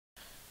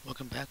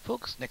Welcome back,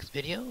 folks. Next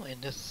video in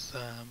this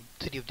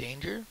City of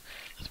Danger.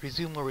 Let's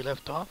resume where we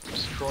left off,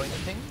 destroying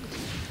things,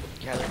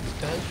 gathering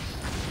studs.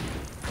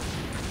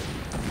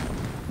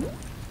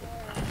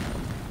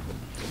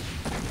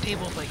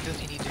 Tables like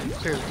this, you need to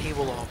clear the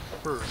table off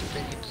first,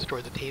 then you can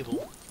destroy the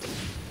table.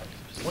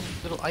 If there's one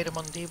little item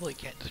on the table, you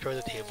can't destroy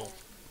the table.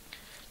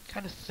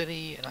 Kind of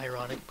silly and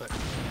ironic, but you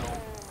know,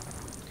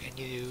 can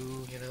you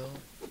do, you know?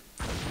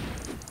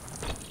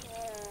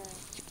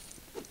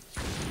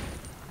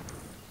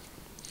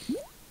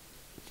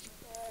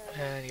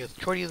 And you got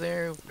Shorty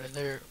there,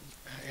 another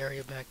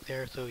area back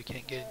there, so we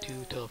can't get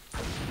into till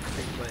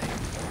free play.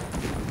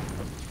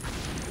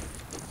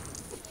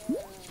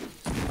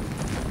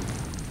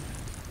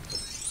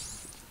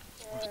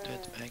 More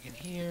studs back in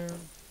here.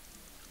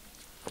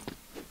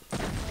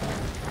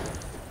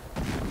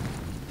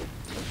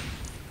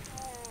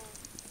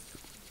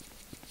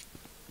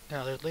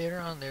 Now, later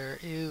on, there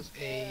is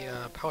a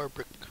power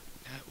brick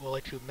that will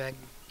let you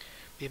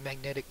be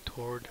magnetic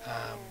toward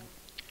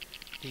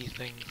these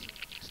things,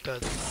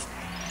 studs.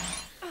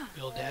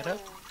 Build that up,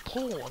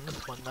 pull on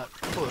this one, not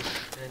push,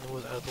 and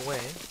move out of the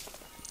way.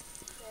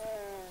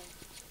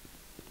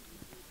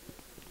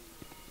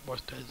 More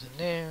studs in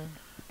there.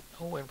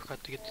 Oh, and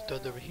forgot to get the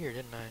studs over here,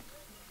 didn't I?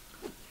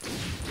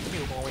 Give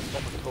me a moment,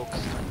 folks.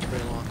 Not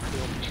very long.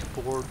 Feel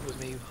too bored with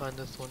me on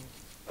this one.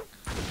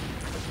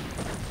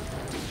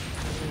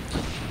 Okay.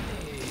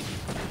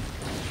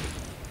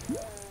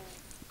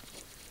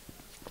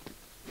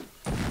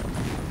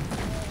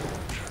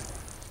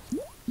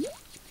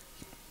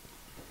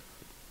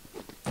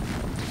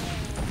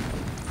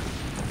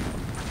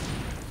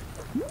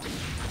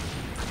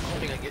 I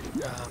think I get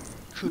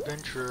True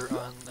Adventure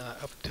on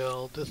up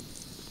till this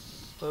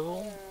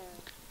level,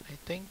 I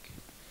think.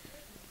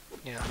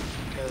 Yeah,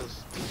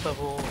 because this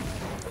level,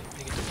 when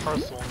you get the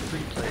parcel in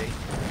free play,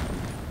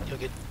 you'll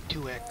get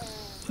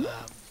 2x,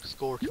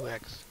 score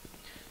 2x,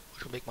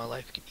 which will make my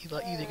life a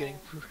lot easier getting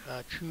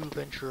True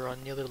Adventure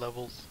on the other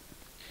levels.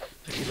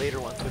 Actually later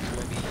ones, which are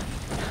going to be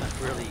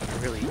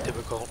really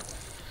difficult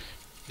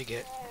to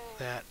get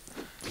that.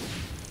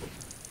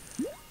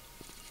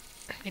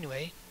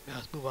 Anyway,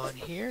 let's move on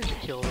here to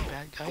kill the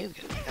bad guys.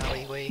 Get an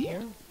alleyway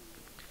here.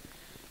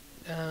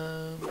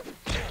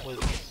 With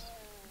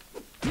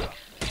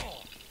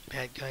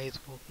bad guys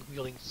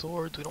wielding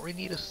swords. We don't really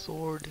need a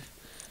sword.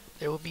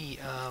 There will be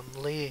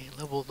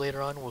levels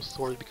later on where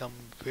swords become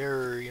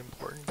very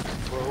important to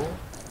throw.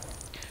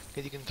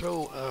 Because you can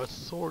throw a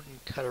sword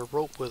and cut a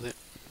rope with it.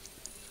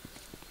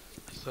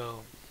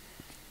 So,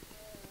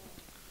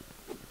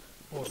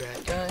 more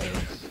bad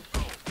guys.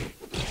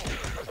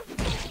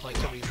 Like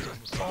somebody's doing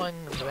sawing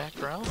in the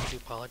background. I do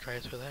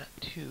apologize for that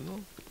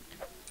too.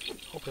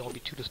 Hopefully it won't be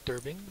too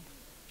disturbing.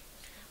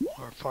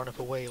 Or far enough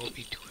away it won't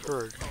be too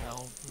heard.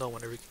 I'll know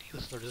whenever you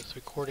listen to this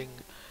recording.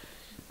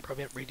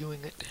 Probably not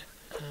redoing it.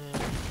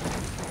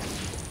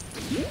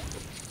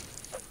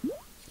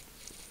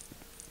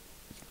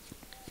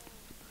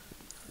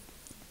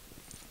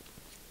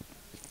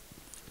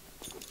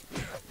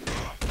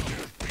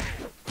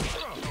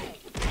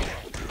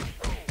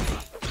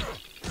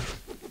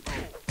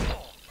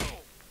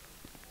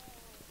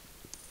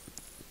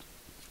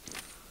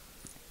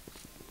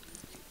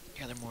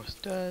 Gather more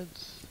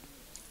studs.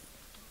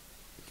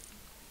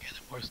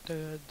 Gather more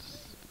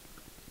studs.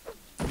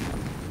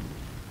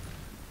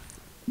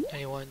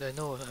 Anyone I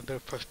know a bit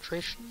of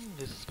frustration?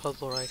 This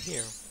puzzle right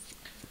here.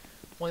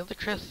 One of the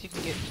chests you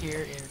can get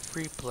here in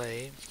free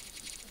play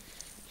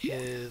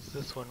is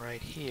this one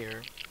right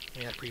here. I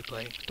mean, not free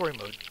play, story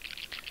mode.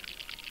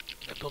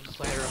 I built this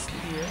ladder up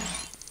here,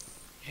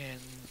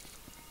 and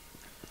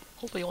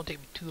hopefully it won't take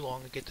me too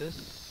long to get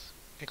this.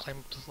 I climb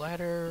up this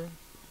ladder.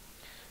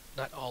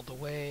 Not all the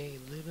way,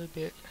 a little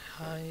bit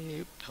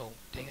high. Oh,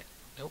 dang it.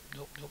 Nope,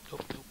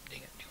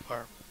 dang it, too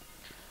far.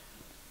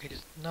 Okay,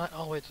 just not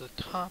all the way to the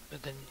top,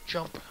 and then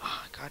jump.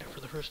 Ah, got it for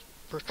the first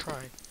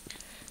try.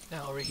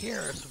 Now over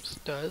here are some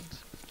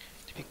studs.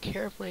 If you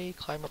carefully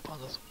climb up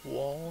on this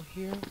wall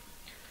here,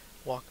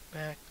 walk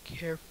back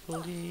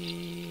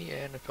carefully,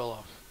 and it fell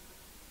off.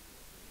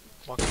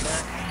 Walk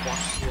back, walk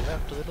to your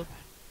left a little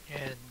bit,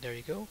 and there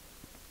you go.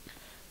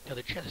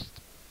 Another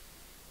chest.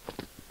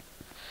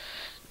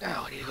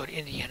 Now I need to go to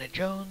Indiana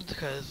Jones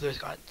because there's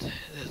got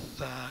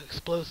this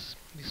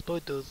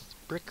explode those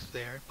bricks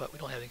there, but we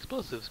don't have any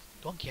explosives.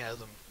 The monkey has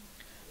them.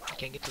 I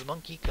can't get to the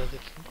monkey because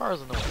it's the bars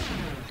in the way.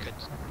 I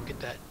gotta get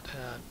that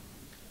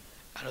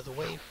out of the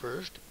way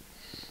first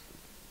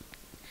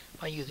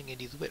by using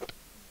Indy's whip.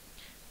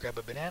 Grab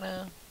a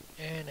banana,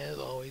 and as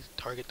always,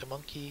 target the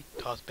monkey.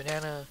 Toss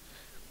banana.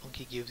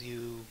 Monkey gives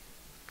you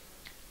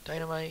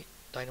dynamite.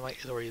 Dynamite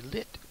is already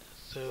lit,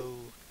 so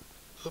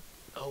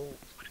oh,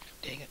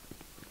 dang it.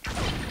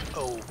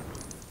 Oh.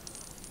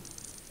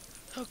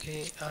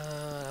 Okay,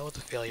 that was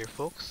a failure,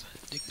 folks.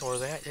 Ignore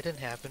that. It didn't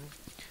happen.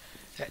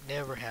 That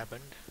never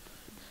happened.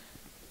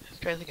 Let's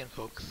try this again,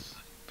 folks.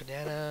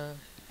 Banana.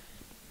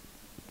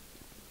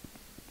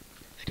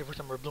 I did for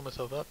some blew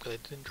myself up because I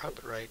didn't drop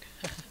it right.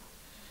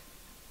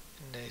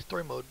 the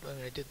story mode, when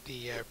I did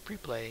the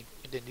pre-play,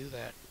 it didn't do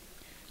that.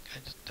 I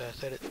just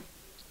set it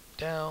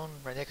down,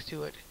 right next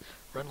to it,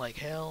 run like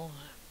hell.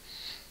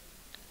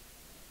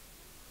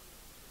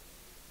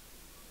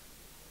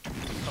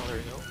 Oh, there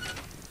we go.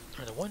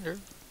 Turn the wonder.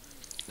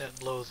 That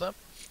blows up,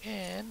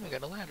 and we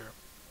got a ladder.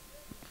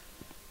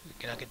 We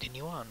can now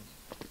continue on.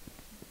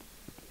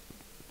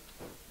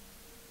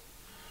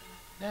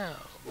 Now,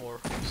 more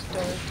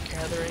studs,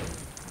 gathering.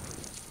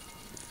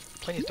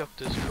 Plenty of stuff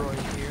to destroy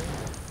here.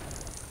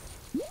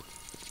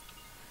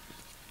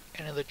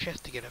 And another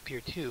chest to get up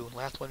here too.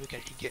 Last one we can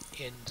actually get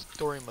in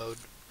story mode.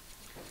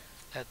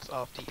 That's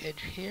off the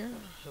edge here.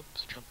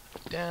 Oops, jump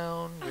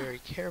down very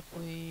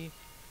carefully.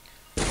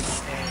 And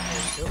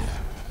there we go.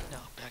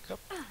 Now back up.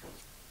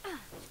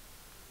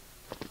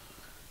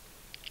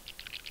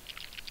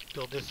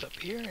 Build this up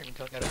here, and we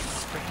got a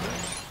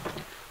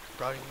sprinkler.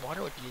 Sprouting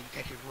water, which you can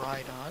actually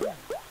ride on.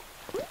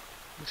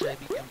 Which might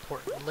be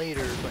important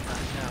later, but not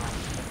now.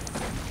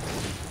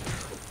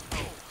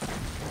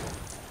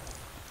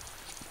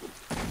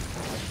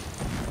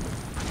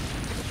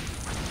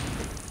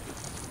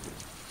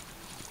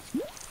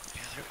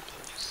 Gather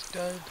the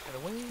stud, get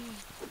away.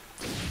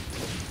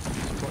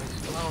 Destroy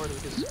these flowers we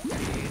just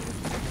created,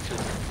 which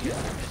is the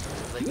essence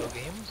of Lego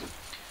games.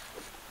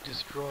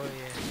 Destroy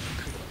and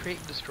create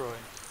and destroy.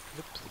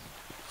 Oops.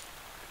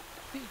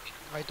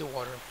 Ride the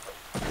water.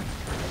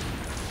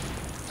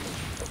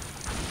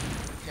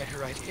 Yeah,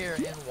 ride air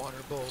and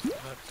water both,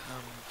 but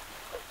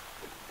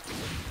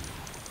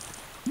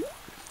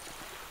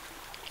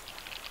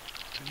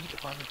meat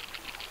upon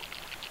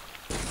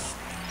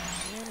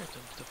yeah, there's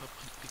some stuff up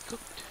to be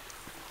cooked.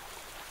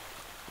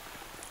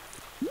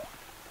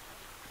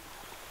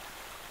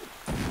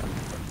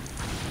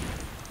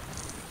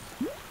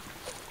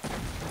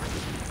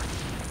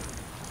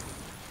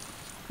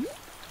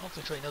 Also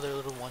show you another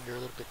little wonder a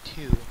little bit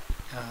too.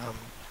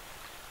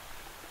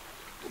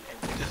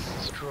 This is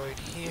destroyed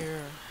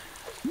here.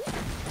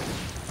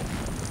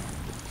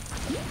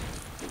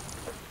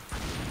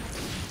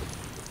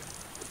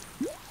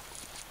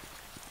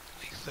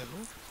 Like so.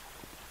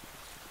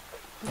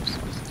 Oops,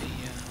 missed the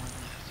one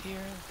that's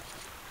here.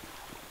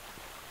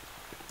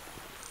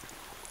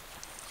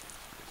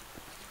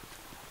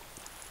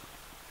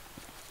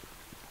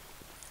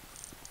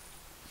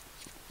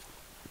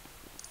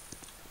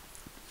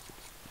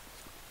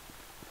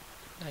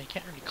 Now you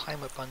can't really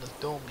climb up on this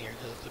dome here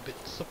because it's a bit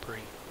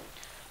slippery.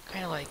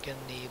 Kind of like in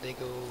the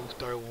Lego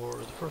Star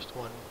Wars, the first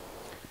one,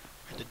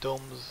 where the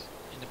dome's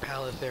in the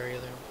palace area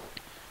there.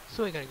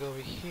 So we gotta go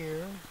over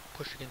here,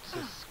 push against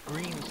this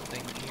green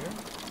thing here,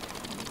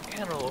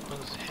 and it'll open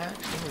this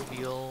hatch and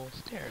reveal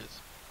stairs.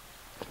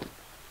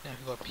 Now if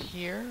you go up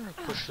here,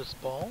 push this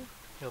ball,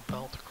 you'll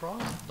bounce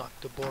across, knock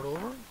the board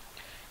over,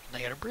 and now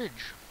you got a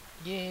bridge.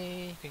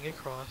 Yay, you can get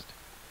across.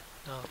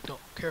 Now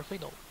carefully,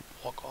 don't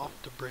walk off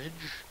the bridge.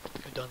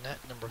 I've done that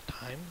a number of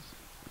times.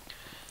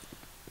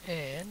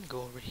 And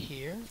go over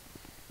here.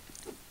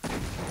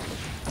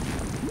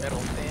 Metal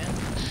fan.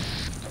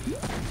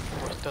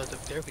 More studs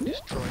up there. We can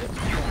destroy it. We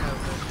don't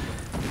have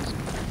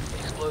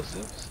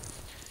explosives.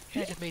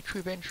 And I just made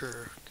True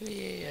Venture.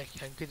 Yay!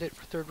 I did it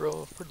for third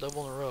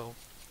level in a row.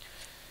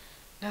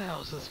 Now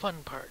this is the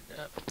fun part.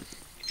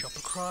 You jump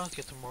across,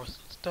 get some more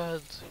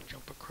studs.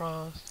 Jump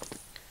across.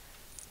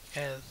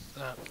 As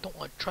don't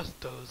want to trust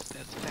those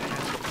as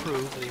fast to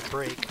prove they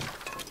break.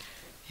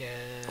 Yeah,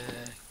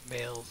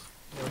 males.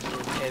 They're so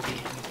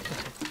heavy.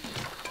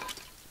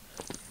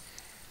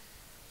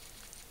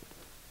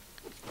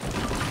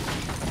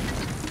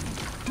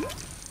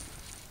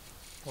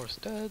 More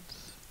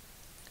studs.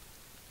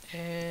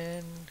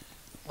 And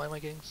why am I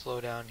getting slow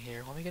down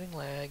here? Why am I getting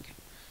lag?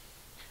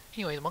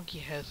 Anyway, the monkey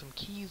has some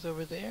keys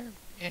over there,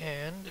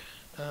 and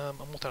I'm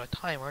almost out of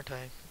time, aren't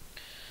I?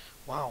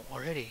 Wow,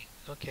 already.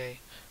 Okay.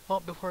 Well,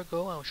 before I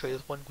go, I'll show you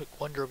this one quick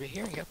wonder over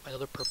here. Yep,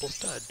 another purple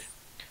stud.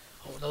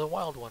 Oh, another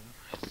wild one.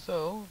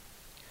 So,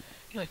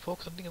 anyway,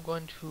 folks, I think I'm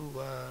going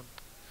to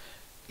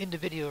end the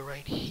video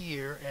right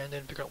here, and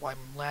then figure out why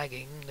I'm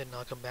lagging. Then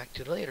I'll come back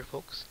to it later,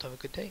 folks. Have a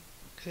good day.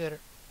 See you later.